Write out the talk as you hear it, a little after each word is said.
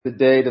The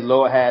day the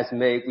Lord has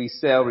made, we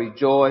shall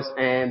rejoice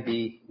and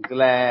be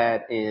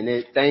glad in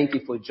it. Thank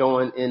you for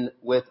joining in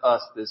with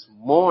us this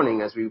morning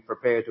as we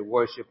prepare to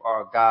worship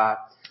our God.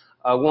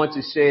 I want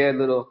to share a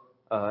little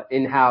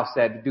in-house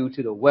that due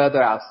to the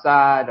weather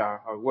outside,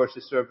 our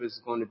worship service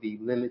is going to be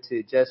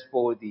limited just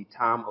for the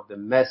time of the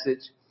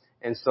message.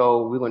 And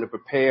so we're going to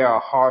prepare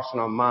our hearts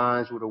and our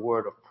minds with a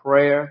word of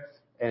prayer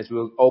as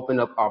we'll open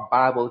up our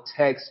Bible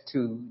text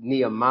to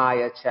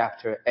Nehemiah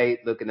chapter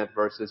 8, looking at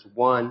verses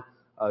 1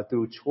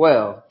 through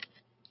 12,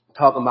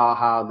 talking about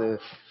how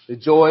the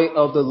joy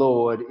of the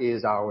Lord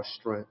is our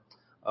strength.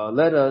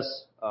 Let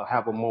us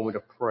have a moment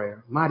of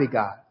prayer. Mighty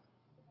God,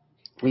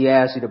 we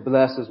ask you to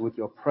bless us with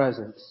your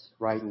presence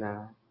right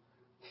now.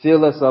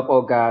 Fill us up,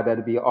 oh God, that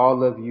it be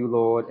all of you,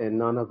 Lord, and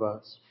none of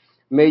us.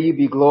 May you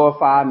be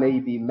glorified, may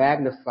you be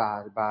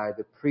magnified by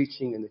the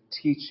preaching and the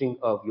teaching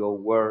of your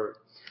word.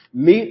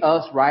 Meet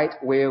us right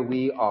where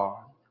we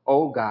are.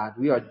 Oh God,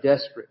 we are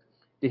desperate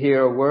to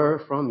hear a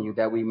word from you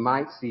that we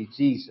might see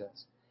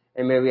Jesus.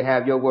 And may we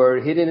have your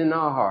word hidden in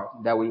our heart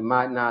that we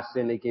might not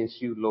sin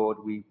against you, Lord,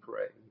 we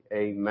pray.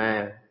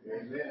 Amen.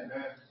 Amen.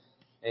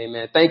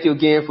 Amen. Thank you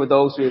again for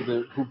those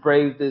who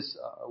braved this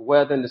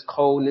weather and this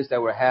coldness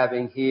that we're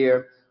having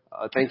here.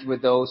 Thank you for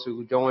those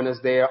who join us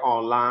there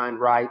online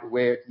right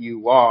where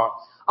you are.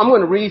 I'm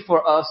going to read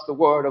for us the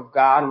word of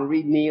God. I'm going to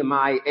read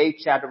Nehemiah 8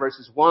 chapter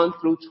verses 1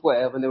 through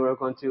 12, and then we're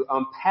going to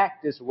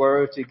unpack this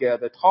word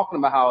together, talking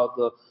about how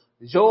the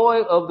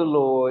joy of the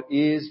Lord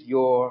is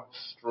your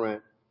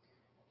strength.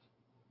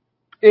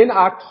 In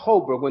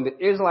October, when the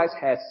Israelites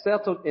had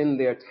settled in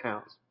their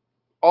towns,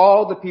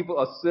 all the people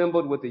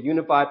assembled with a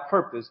unified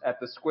purpose at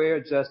the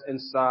square just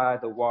inside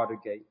the water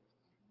gate.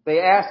 They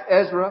asked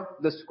Ezra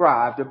the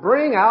scribe to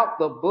bring out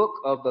the book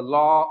of the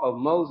law of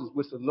Moses,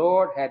 which the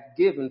Lord had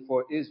given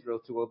for Israel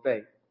to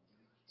obey.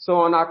 So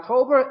on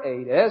October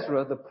 8,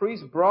 Ezra the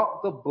priest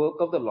brought the book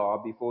of the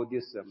law before the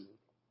assembly,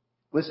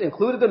 which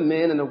included the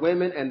men and the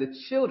women and the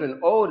children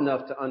old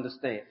enough to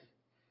understand.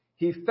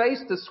 He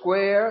faced the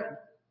square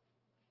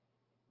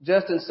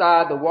just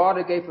inside the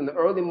water gate from the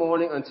early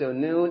morning until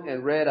noon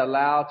and read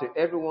aloud to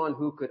everyone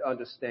who could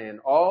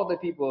understand. All the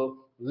people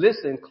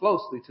listened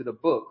closely to the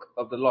book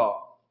of the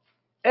law.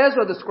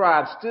 Ezra the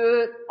scribe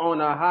stood on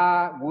a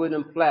high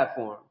wooden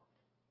platform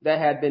that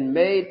had been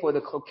made for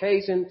the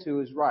occasion. To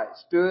his right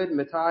stood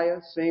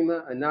Matthiah,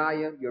 Shema,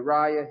 Ananiah,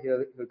 Uriah,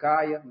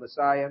 Hilkiah,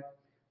 Messiah.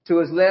 To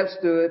his left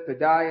stood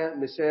Pedaiah,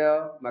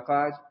 Mishael,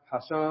 Malchijah,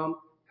 Hashum,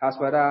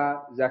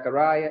 Hasbadah,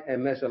 Zechariah,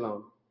 and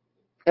Meshullam.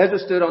 Ezra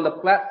stood on the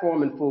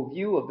platform in full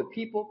view of the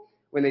people.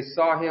 When they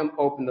saw him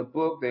open the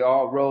book, they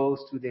all rose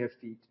to their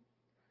feet.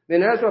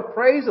 Then Ezra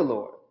praised the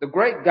Lord, the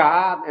great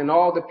God, and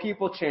all the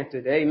people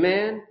chanted,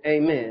 Amen,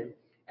 Amen,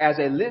 as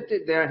they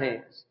lifted their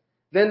hands.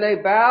 Then they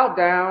bowed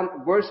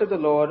down, worshiped the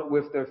Lord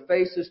with their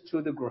faces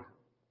to the ground.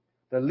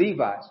 The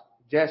Levites,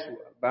 Jeshua,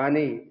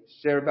 Bani,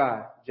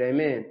 Sherebiah,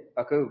 Jamin,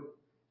 Akub,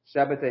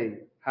 Shabbatai,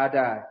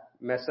 Hadai,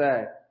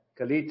 Mesai,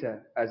 Kalita,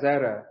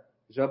 Azara,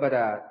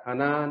 Zobadiah,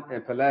 Hanan,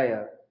 and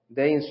Peleah,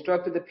 they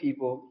instructed the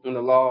people in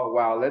the law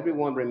while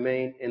everyone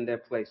remained in their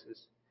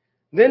places.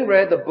 Then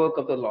read the book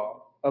of the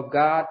law of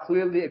God,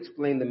 clearly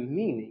explained the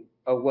meaning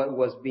of what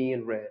was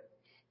being read,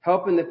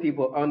 helping the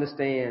people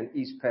understand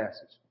each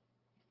passage.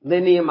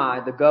 Then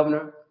Nehemiah, the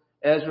governor,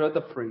 Ezra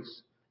the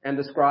priest, and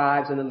the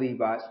scribes and the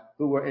Levites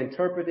who were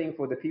interpreting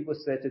for the people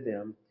said to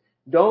them,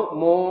 Don't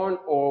mourn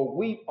or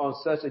weep on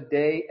such a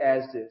day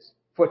as this,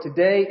 for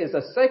today is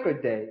a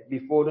sacred day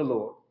before the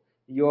Lord,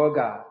 your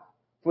God.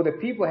 For the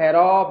people had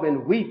all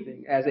been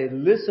weeping as they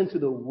listened to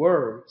the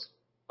words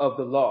of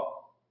the law.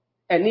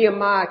 And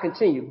Nehemiah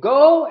continued,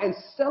 Go and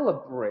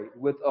celebrate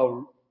with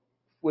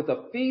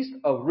a feast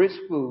of rich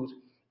foods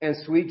and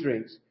sweet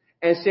drinks,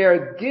 and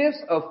share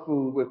gifts of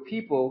food with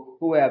people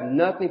who have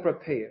nothing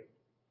prepared.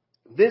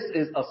 This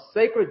is a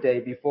sacred day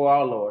before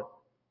our Lord.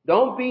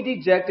 Don't be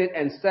dejected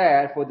and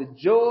sad, for the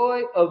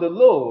joy of the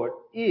Lord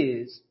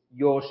is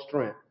your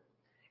strength.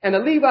 And the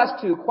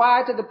Levites too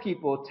quieted the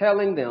people,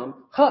 telling them,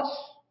 Hush,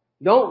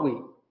 don't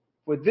weep,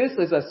 for this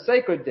is a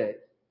sacred day.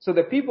 So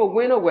the people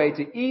went away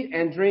to eat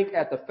and drink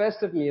at the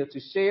festive meal, to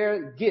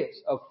share gifts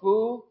of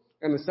food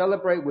and to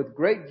celebrate with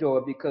great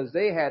joy, because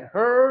they had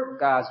heard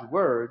God's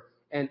word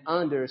and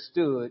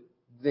understood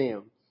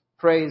them.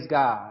 Praise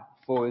God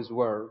for his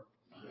word.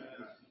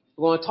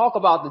 We're going to talk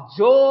about the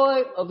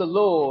joy of the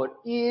Lord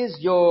is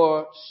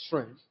your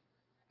strength.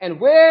 And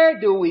where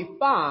do we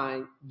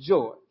find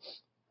joy?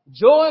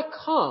 Joy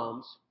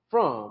comes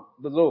from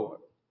the Lord.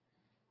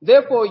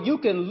 Therefore, you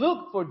can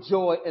look for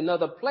joy in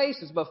other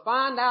places, but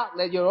find out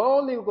that you're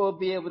only going to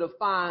be able to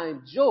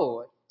find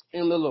joy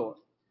in the Lord.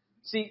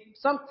 See,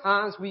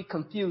 sometimes we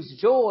confuse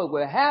joy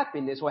with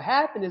happiness. Well,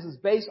 happiness is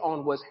based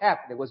on what's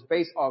happening, what's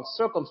based on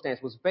circumstance,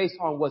 what's based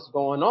on what's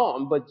going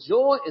on. But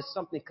joy is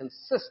something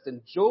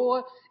consistent.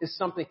 Joy is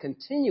something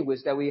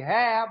continuous that we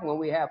have when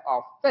we have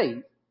our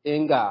faith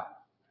in God.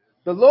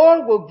 The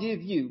Lord will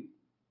give you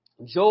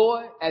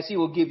joy, as he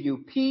will give you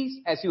peace,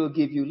 as he will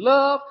give you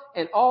love,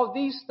 and all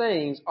these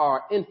things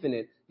are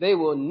infinite. They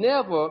will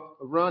never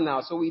run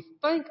out. So we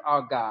thank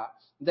our God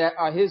that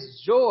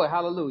his joy,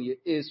 hallelujah,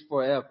 is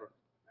forever.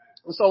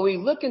 And so we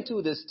look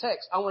into this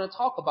text. I want to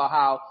talk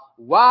about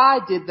why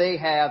did they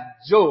have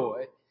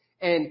joy?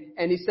 And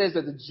he says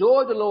that the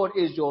joy of the Lord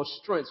is your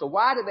strength. So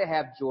why did they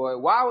have joy?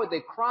 Why were they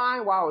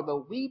crying? Why were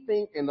they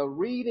weeping in the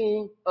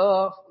reading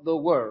of the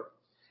word?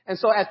 And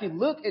so as we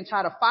look and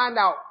try to find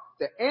out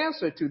the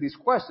answer to these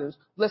questions,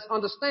 let's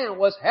understand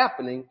what's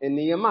happening in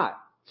Nehemiah.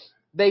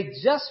 They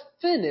just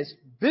finished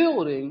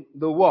building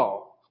the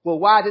wall. Well,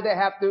 why did they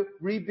have to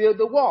rebuild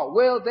the wall?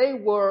 Well, they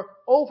were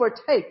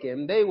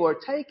overtaken. They were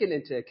taken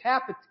into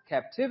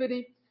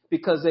captivity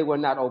because they were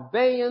not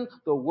obeying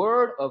the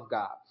word of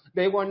God.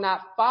 They were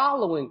not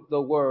following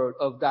the word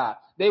of God.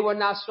 They were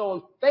not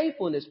showing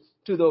faithfulness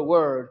to the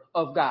word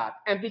of God.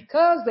 And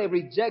because they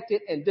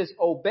rejected and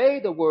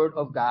disobeyed the word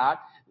of God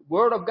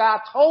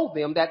told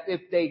them that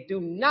if they do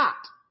not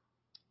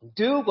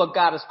do what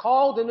God has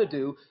called them to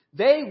do,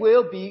 they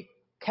will be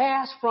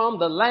cast from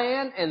the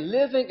land and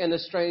living in a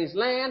strange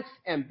land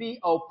and be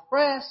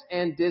oppressed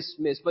and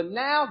dismissed. But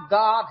now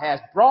God has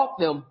brought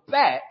them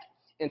back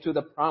into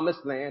the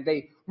promised land.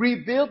 They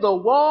rebuilt the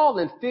wall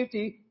in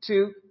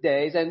 52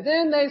 days. And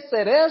then they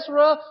said,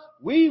 Ezra,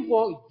 we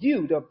want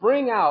you to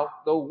bring out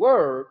the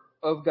word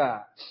of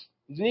God.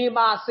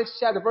 Nehemiah 6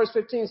 chapter verse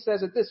 15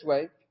 says it this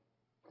way.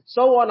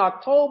 So on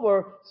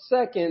October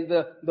 2nd,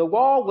 the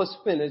wall was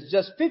finished.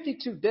 Just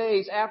 52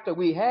 days after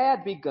we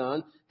had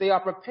begun, they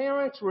are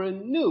preparing to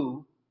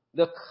renew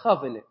the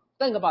covenant.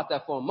 Think about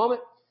that for a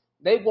moment.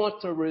 They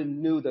want to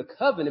renew the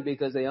covenant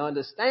because they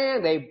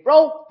understand they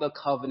broke the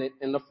covenant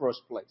in the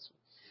first place.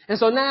 And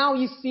so now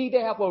you see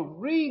they have a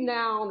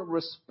renewed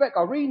respect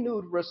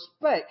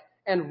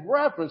and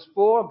reverence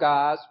for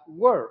God's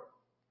word.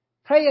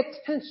 Pay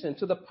attention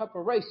to the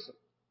preparation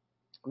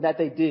that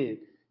they did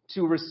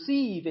to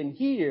receive and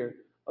hear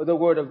the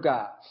word of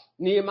God.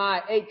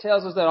 Nehemiah 8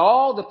 tells us that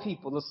all the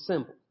people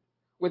assembled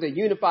with a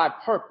unified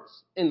purpose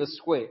in the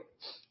square.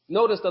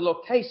 Notice the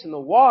location, the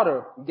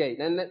water gate.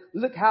 And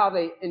look how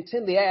they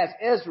intently asked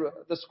Ezra,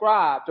 the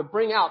scribe, to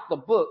bring out the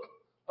book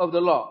of the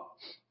law.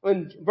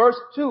 In verse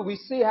 2, we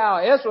see how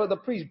Ezra, the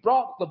priest,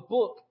 brought the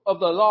book of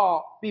the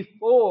law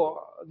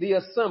before the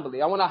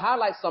assembly. I want to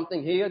highlight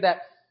something here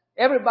that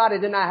everybody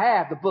did not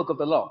have the book of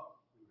the law.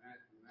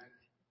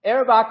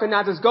 Everybody could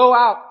not just go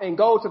out and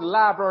go to the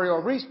library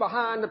or reach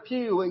behind the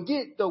pew and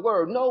get the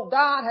word. No,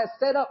 God has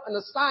set up an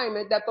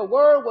assignment that the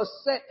word was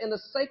set in a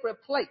sacred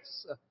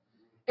place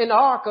in the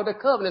Ark of the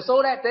Covenant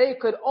so that they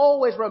could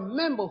always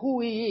remember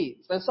who he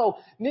is. And so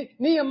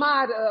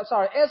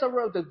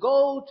Ezra, to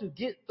go to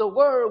get the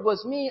word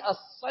was mean a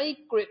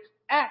sacred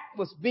act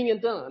was being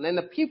done. And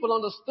the people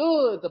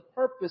understood the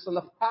purpose and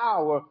the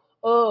power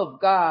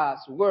of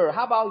God's word.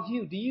 How about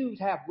you? Do you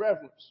have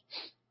reverence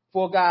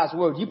for God's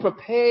word? You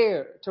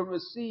prepare to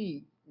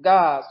receive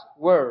God's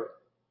word.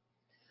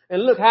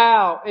 And look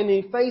how,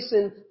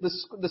 facing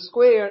the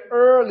square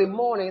early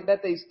morning,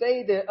 that they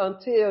stayed there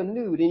until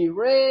noon. And he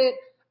read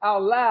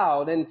out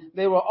loud, and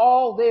they were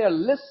all there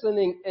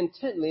listening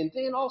intently. And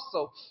then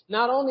also,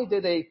 not only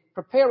did they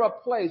prepare a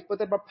place, but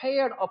they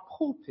prepared a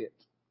pulpit.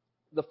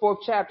 The fourth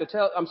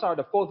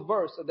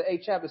verse of the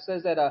 8th chapter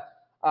says that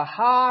a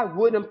high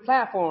wooden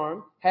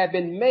platform had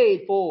been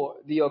made for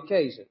the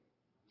occasion.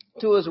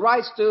 To his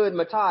right stood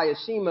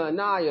Matthias, Shema,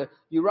 Ananiah,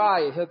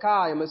 Uriah,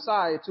 Hilkiah,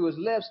 Messiah. To his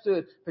left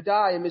stood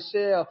Pedaiah,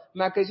 Mishael,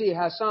 Malchijah,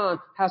 Hassan,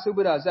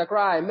 Hasubada,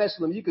 Zechariah,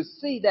 Meshullam. You could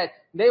see that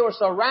they were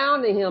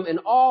surrounding him in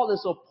all in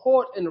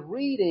support and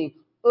reading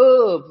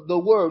of the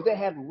word. They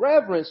had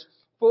reverence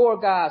for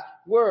God's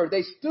word.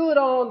 They stood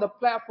on the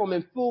platform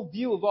in full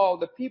view of all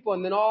the people,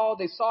 and then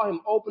they saw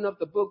him open up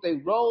the book. They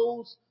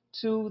rose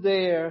to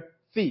their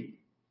feet.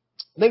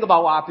 Think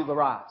about why people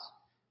rise.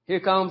 Here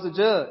comes the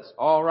judge.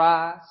 All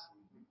rise.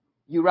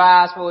 You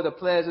rise for the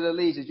pledge of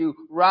allegiance. You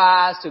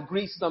rise to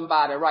greet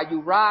somebody, right?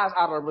 You rise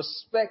out of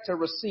respect to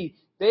receive.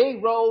 They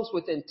rose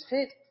with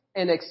intent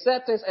and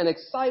acceptance and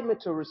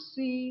excitement to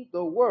receive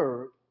the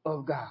word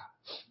of God.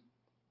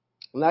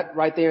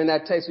 Right there in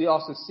that text, we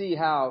also see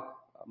how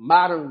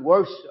modern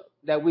worship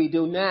that we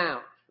do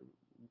now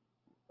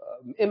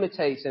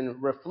imitates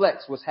and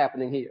reflects what's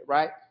happening here,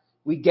 right?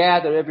 We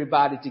gather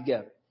everybody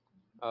together.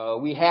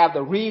 We have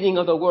the reading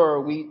of the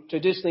word. We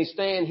traditionally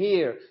stand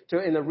here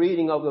in the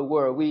reading of the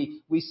word.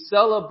 We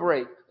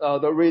celebrate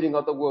the reading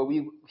of the word.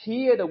 We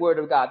hear the word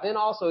of God. Then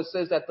also it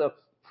says that the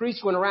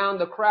priest went around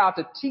the crowd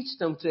to teach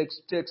them, to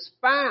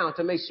expound,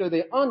 to make sure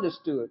they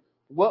understood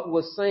what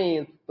was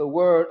saying the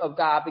word of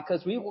God,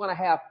 because we want to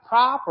have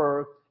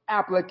proper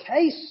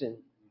application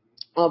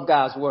of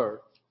God's word.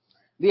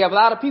 We have a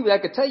lot of people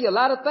that could tell you a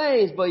lot of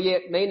things, but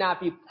yet may not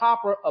be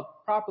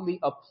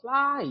properly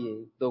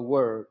applying the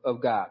word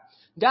of God.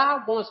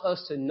 God wants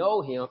us to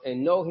know him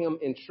and know him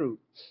in truth.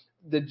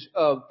 The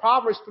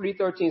Proverbs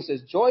 3:13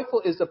 says,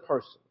 joyful is the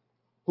person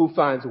who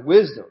finds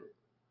wisdom,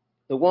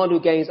 the one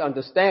who gains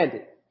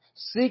understanding.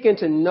 Seeking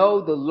to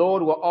know the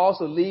Lord will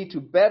also lead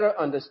to better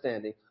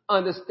understanding.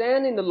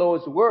 Understanding the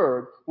Lord's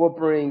word will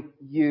bring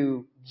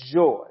you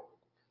joy.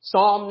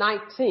 Psalm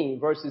 19,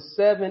 verses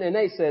 7 and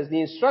 8 says,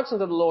 the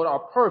instructions of the Lord are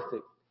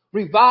perfect,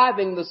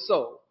 reviving the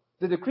soul.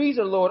 The decrees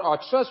of the Lord are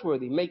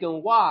trustworthy,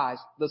 making wise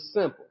the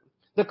simple.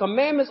 The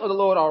commandments of the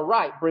Lord are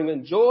right,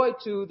 bringing joy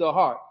to the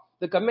heart.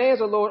 The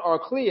commands of the Lord are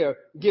clear,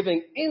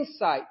 giving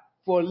insight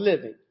for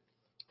living.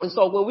 And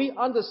so when we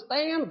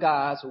understand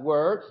God's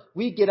word,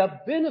 we get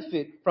a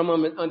benefit from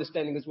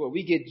understanding his word.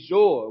 We get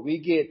joy, we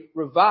get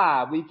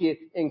revived, we get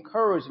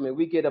encouragement,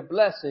 we get a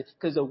blessing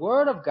because the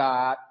word of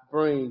God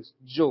brings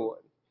joy.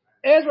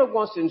 Ezra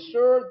wants to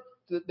ensure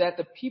that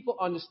the people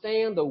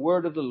understand the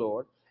word of the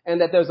Lord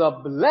and that there's a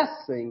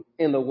blessing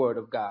in the word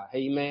of God.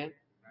 Amen.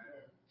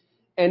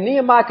 And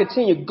Nehemiah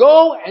continued,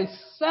 go and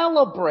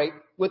celebrate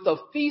with a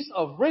feast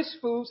of rich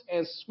foods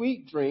and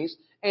sweet drinks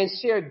and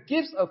share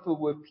gifts of food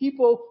with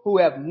people who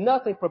have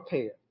nothing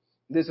prepared.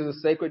 This is a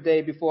sacred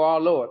day before our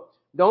Lord.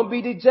 Don't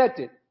be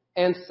dejected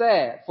and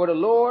sad, for the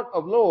Lord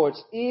of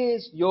Lords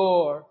is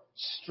your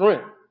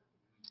strength.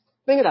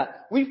 Think of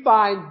that. We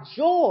find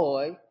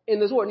joy in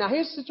this word. Now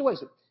here's the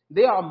situation.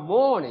 They are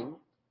mourning.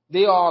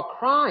 They are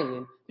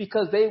crying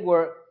because they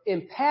were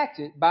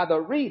impacted by the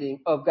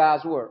reading of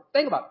God's word.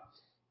 Think about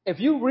it. If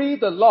you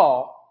read the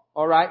law,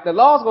 all right, the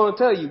law is going to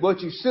tell you what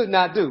you should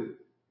not do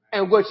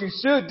and what you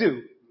should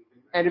do.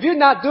 And if you're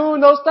not doing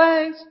those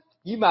things,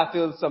 you might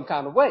feel some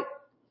kind of way.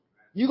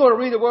 You're going to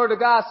read the word of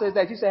God says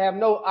that you should have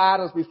no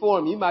idols before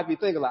him. You might be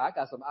thinking like, I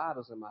got some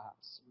idols in my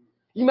house.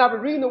 You might be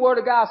reading the word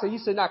of God so you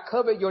should not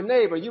covet your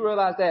neighbor. You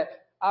realize that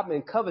I've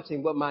been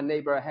coveting what my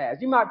neighbor has.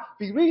 You might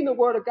be reading the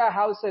word of God,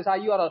 how it says how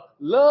you ought to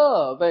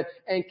love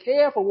and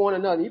care for one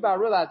another. You might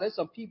realize there's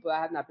some people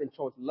I have not been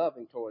towards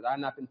loving towards. I have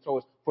not been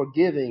towards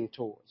forgiving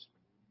towards.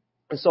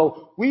 And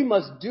so we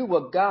must do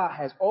what God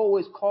has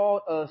always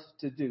called us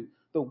to do.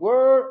 The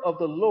word of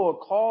the Lord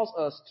calls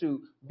us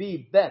to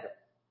be better,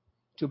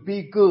 to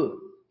be good,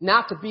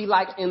 not to be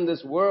like in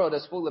this world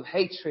that's full of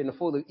hatred and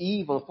full of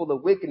evil and full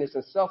of wickedness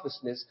and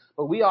selfishness,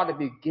 but we ought to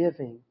be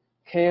giving,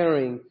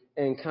 caring,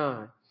 and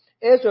kind.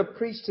 Ezra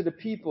preached to the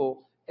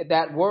people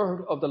that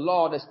word of the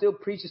law that still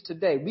preaches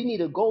today. We need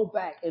to go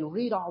back and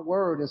read our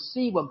word and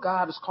see what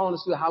God is calling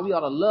us to, how we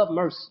ought to love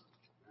mercy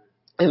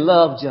and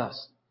love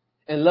just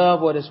and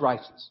love what is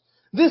righteous.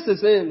 This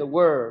is in the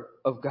word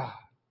of God.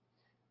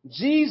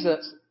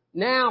 Jesus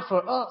now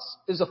for us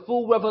is a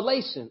full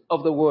revelation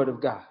of the word of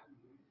God.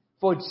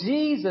 For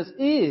Jesus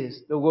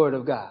is the word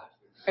of God.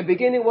 And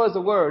beginning was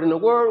the word, and the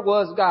word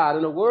was God,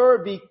 and the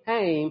word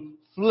became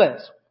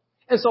flesh.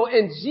 And so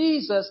in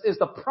Jesus is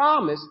the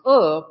promise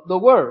of the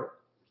word.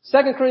 2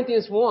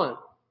 Corinthians 1,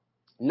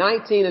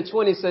 19 and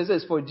 20 says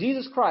this, for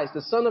Jesus Christ,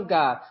 the Son of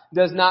God,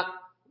 does not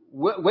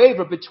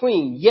waver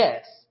between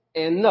yes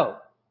and no.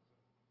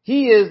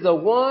 He is the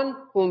one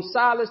whom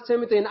Silas,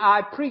 Timothy, and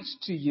I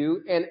preached to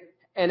you,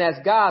 and as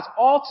God's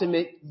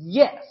ultimate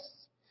yes.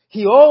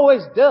 He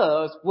always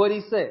does what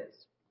he says.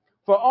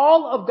 For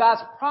all of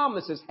God's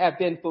promises have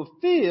been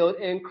fulfilled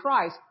in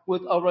Christ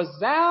with a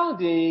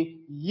resounding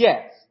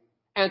yes.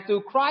 And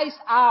through Christ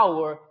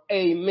our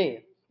amen,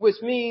 which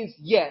means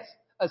yes,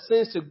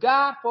 ascends to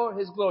God for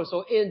his glory.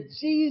 So in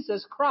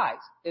Jesus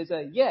Christ is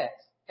a yes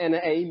and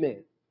an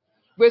amen.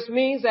 Which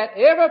means that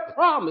every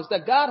promise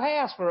that God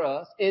has for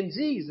us in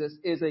Jesus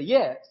is a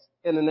yes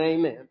and an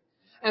amen.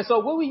 And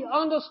so when we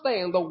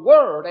understand the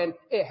word and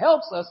it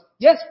helps us,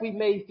 yes, we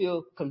may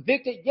feel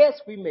convicted. Yes,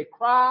 we may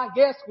cry.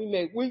 Yes, we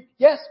may weep.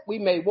 Yes, we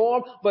may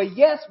warm. But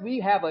yes, we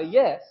have a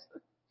yes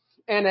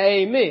and an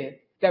amen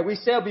that we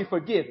shall be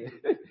forgiven,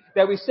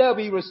 that we shall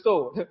be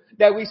restored,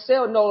 that we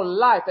shall know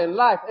life and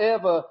life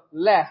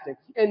everlasting.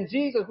 In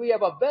Jesus, we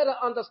have a better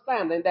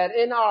understanding that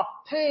in our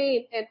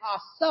pain and our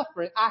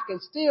suffering, I can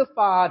still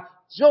find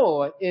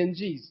joy in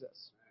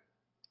Jesus.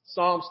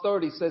 Psalms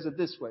 30 says it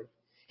this way.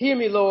 Hear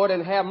me, Lord,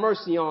 and have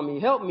mercy on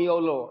me. Help me, O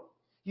Lord.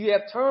 You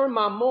have turned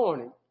my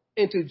mourning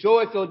into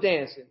joyful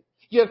dancing.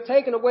 You have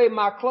taken away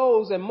my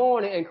clothes and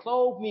mourning and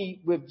clothed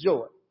me with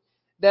joy,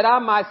 that I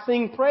might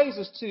sing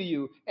praises to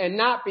you and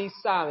not be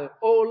silent.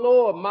 O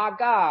Lord, my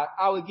God,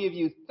 I will give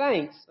you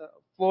thanks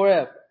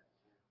forever.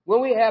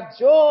 When we have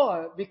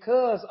joy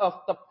because of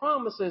the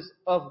promises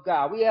of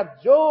God, we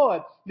have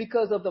joy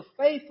because of the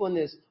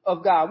faithfulness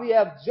of God. We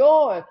have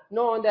joy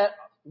knowing that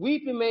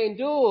weeping may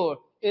endure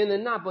in the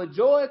night, but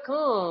joy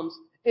comes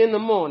in the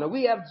morning.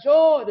 We have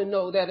joy to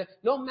know that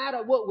no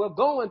matter what we're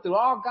going through,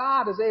 our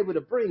God is able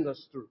to bring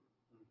us through.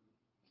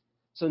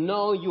 So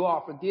know you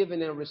are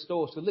forgiven and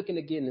restored. So looking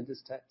again at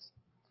this text,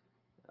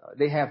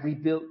 they have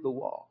rebuilt the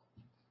wall.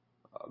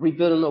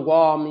 Rebuilding the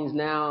wall means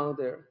now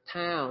their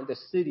town, their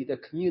city, their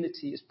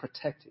community is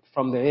protected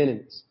from their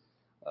enemies.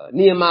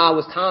 Nehemiah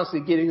was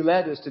constantly getting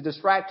letters to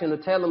distract him, to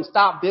tell him,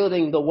 stop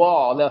building the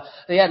wall.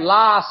 They had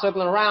lies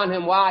circling around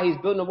him while he's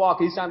building the wall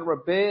because he's trying to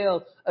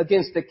rebel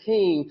against the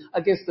king,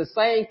 against the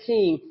same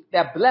king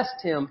that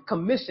blessed him,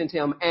 commissioned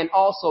him, and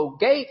also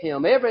gave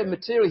him every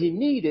material he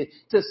needed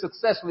to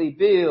successfully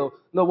build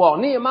the wall.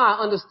 Nehemiah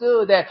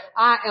understood that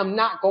I am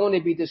not going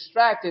to be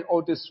distracted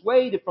or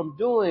dissuaded from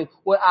doing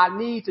what I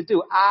need to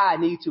do. I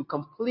need to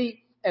complete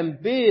and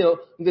build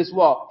this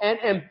wall.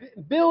 And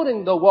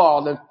building the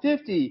wall in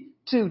 52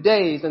 2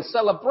 days in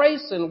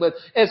celebration with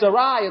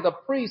Azariah, the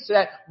priest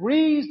that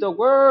reads the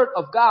word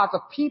of God. The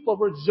people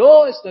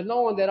rejoiced in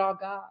knowing that our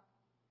God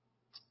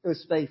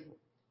is faithful.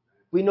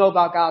 We know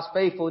about God's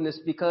faithfulness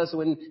because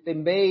when they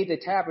made the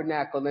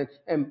tabernacle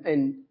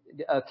and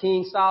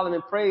King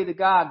Solomon prayed to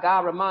God,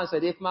 God reminds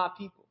that if my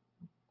people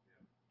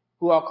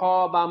who are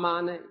called by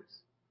my names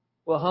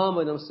will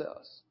humble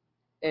themselves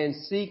and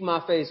seek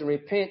my face and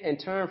repent and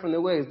turn from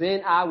their ways,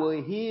 then I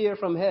will hear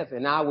from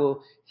heaven. I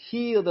will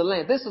heal the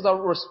land. This is a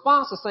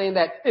response to saying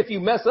that if you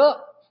mess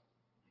up,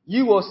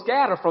 you will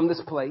scatter from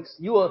this place.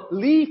 You will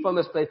leave from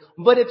this place.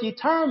 But if you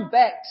turn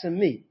back to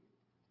me,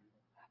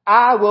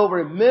 I will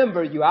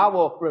remember you. I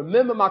will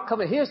remember my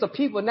covenant. Here's the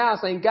people now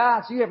saying,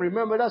 God, you have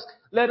remembered us.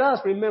 Let us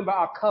remember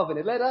our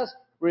covenant. Let us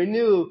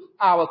renew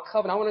our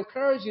covenant. I want to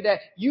encourage you that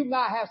you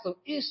might have some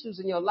issues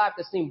in your life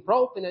that seem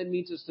broken, that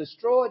means it's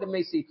destroyed, that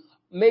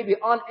may be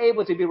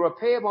unable to be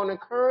repaired. I want to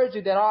encourage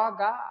you that our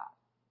God,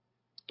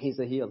 He's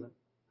a healer.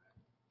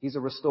 He's a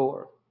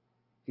restorer.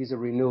 He's a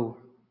renewer.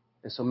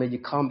 And so may you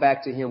come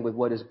back to Him with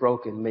what is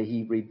broken. May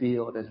He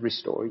rebuild and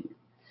restore you.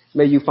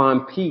 May you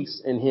find peace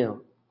in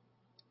Him.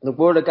 The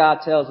Word of God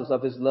tells us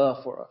of His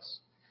love for us.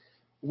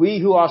 We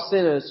who are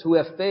sinners who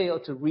have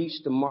failed to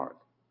reach the mark,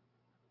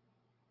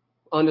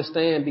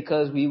 understand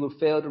because we will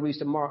fail to reach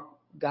the mark,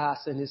 God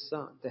sent His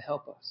Son to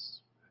help us.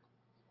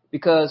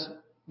 Because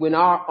when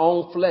our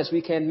own flesh,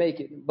 we can't make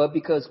it. But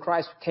because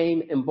Christ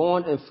came and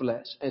born in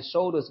flesh and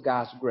showed us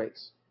God's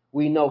grace,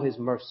 we know His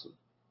mercy.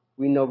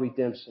 We know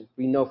redemption.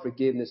 We know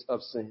forgiveness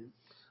of sin.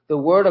 The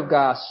Word of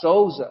God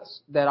shows us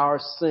that our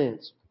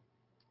sins,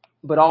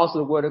 but also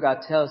the Word of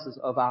God tells us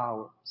of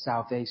our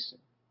salvation.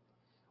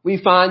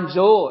 We find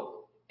joy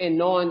in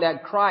knowing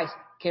that Christ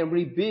can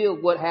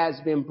rebuild what has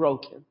been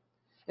broken.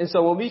 And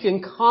so when we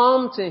can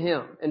come to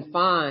Him and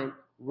find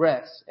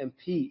rest and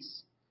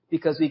peace,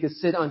 because we can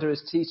sit under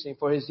His teaching,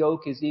 for His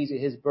yoke is easy,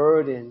 His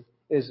burden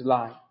is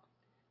light.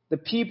 The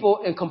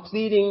people in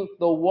completing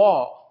the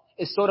wall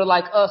is sort of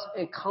like us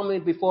in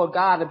coming before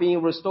God and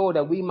being restored,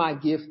 that we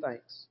might give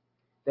thanks,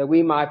 that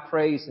we might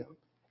praise Him.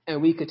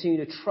 And we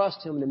continue to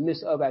trust Him in the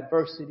midst of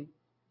adversity,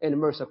 in the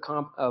midst of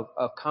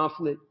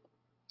conflict,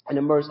 in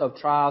the midst of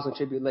trials and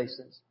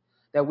tribulations,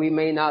 that we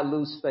may not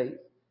lose faith,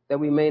 that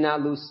we may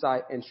not lose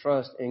sight and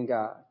trust in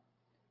God.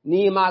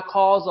 Nehemiah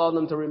calls on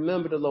them to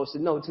remember the Lord.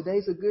 Said, no,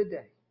 today's a good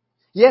day.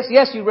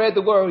 Yes, you read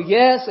the word.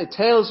 Yes, it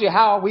tells you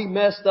how we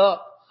messed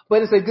up.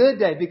 But it's a good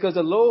day because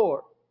the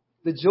Lord,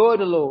 the joy of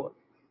the Lord,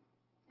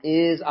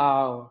 is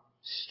our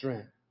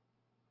strength.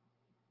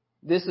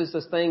 This is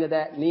the thing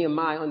that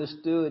Nehemiah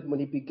understood when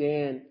he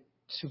began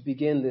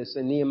this.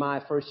 In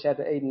Nehemiah 1st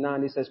chapter 8 and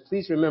 9, he says,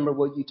 please remember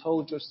what you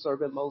told your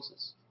servant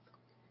Moses.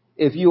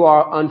 If you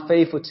are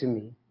unfaithful to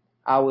me,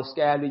 I will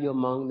scatter you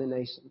among the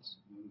nations.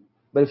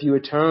 But if you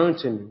return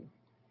to me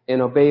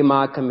and obey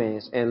my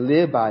commands and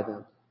live by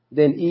them,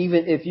 then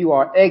even if you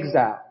are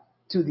exiled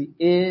to the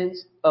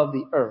ends of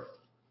the earth,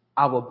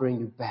 I will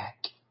bring you back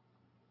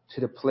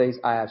to the place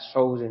I have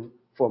chosen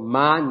for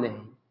my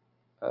name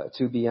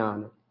to be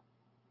honored.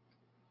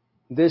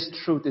 This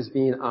truth is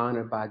being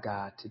honored by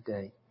God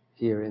today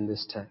here in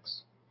this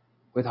text.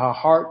 With our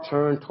heart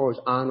turned towards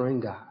honoring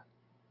God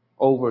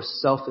over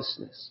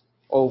selfishness,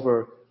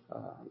 over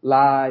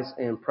lies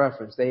and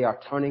preference, they are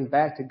turning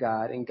back to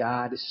God, and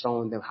God is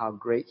showing them how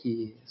great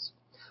He is.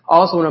 I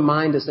also want to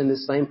remind us in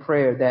this same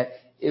prayer that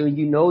when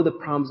you know the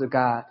promise of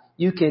God,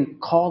 you can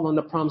call on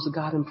the promise of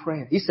God in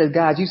prayer. He said,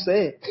 God, you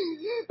said.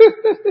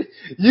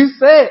 You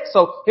said.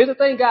 So here's the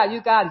thing, God,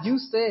 you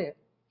said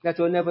that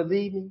you'll never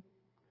leave me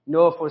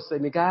nor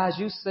forsake me. God,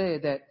 you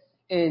said that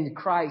in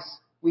Christ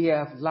we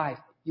have life.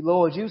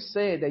 Lord, you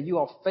said that you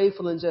are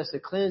faithful and just to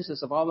cleanse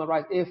us of all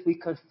unrighteousness if we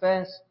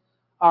confess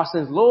our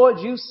sins. Lord,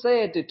 you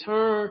said to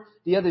turn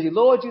the other cheek.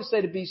 Lord, you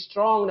said to be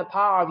strong in the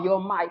power of your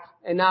might.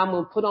 And now I'm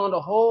going to put on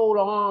the whole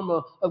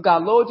armor of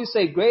God. Lord, you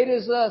say greater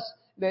is us,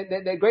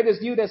 that greater is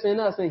you that's in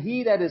us and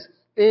He that is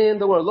in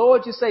the world.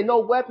 Lord, you say no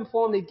weapon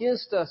formed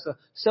against us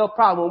shall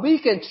prosper. When we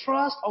can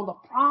trust on the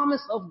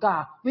promise of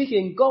God, we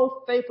can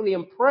go faithfully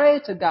and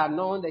pray to God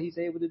knowing that He's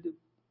able to do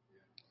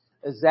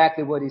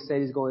exactly what He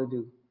said He's going to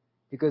do.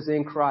 Because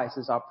in Christ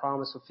is our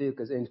promise fulfilled.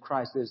 Because in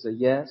Christ there's a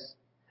yes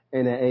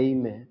and an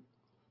amen.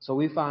 So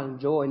we find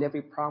joy in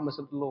every promise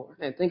of the Lord.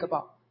 And think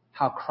about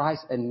how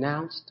Christ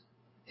announced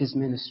His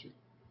ministry.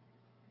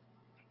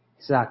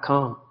 He said, I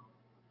come,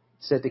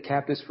 set the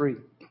captives free,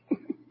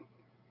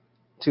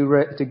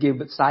 to give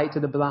sight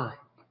to the blind,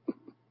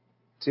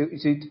 to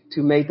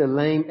make the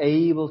lame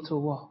able to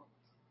walk.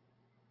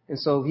 And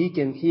so He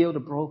can heal the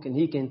broken.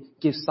 He can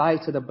give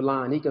sight to the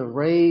blind. He can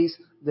raise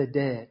the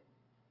dead.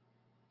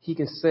 He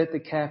can set the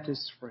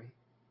captives free.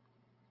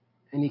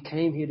 And He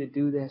came here to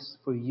do this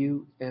for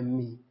you and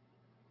me.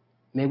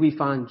 May we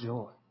find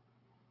joy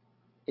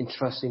in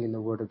trusting in the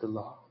word of the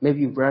law. May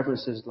we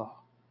reverence His law.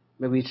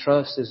 May we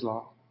trust His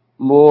law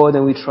more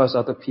than we trust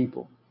other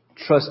people,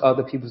 trust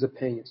other people's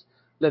opinions.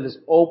 Let us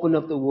open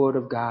up the word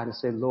of God and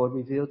say, Lord,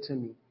 reveal to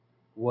me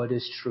what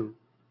is true.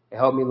 And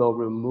help me, Lord,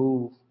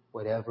 remove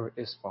whatever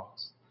is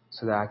false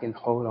so that I can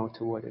hold on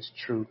to what is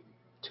true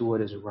to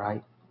what is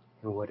right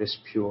and what is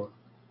pure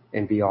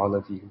and be all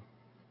of you.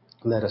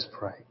 Let us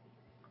pray.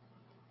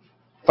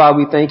 Father,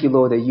 we thank you,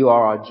 Lord, that you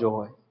are our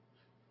joy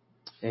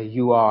and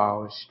you are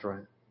our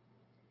strength.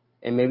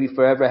 And may we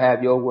forever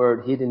have your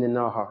word hidden in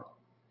our heart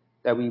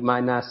that we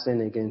might not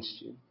sin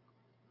against you.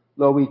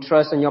 Lord, we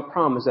trust in your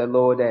promise that,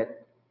 Lord,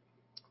 that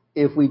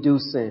if we do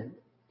sin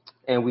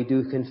and we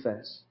do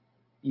confess,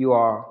 you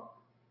are,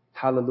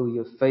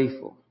 hallelujah,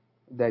 faithful,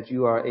 that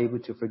you are able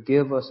to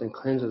forgive us and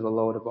cleanse us, O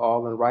Lord, of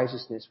all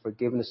unrighteousness,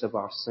 forgiveness of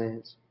our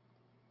sins.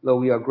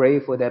 Lord, we are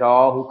grateful that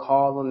all who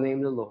call on the name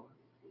of the Lord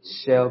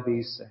shall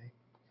be saved.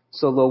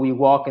 So, Lord, we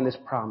walk in this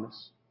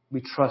promise.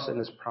 We trust in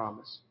this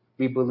promise.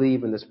 We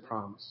believe in this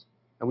promise.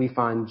 And we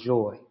find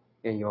joy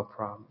in your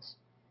promise.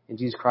 In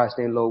Jesus Christ's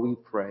name, Lord, we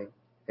pray.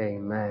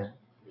 Amen.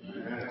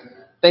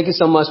 Thank you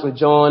so much for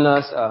joining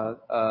us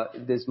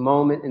this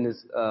moment in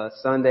this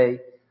Sunday,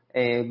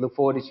 and look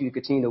forward that you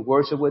continue to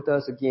worship with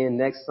us again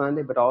next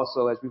Sunday. But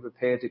also, as we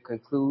prepare to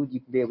conclude,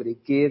 you can be able to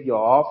give your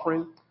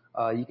offering.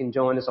 You can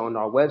join us on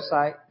our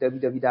website,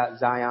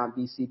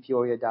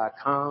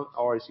 www.zionbcpeoria.com,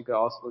 or you can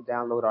also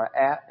download our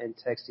app and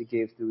text to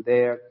give through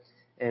there.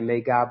 And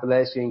may God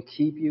bless you and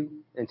keep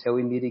you until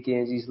we meet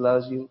again. Jesus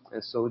loves you,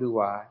 and so do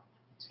I.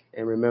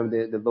 And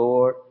remember that the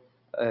Lord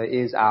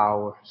is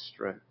our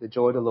strength. The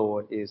joy of the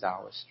Lord is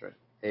our strength.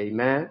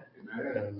 Amen. Amen. Amen.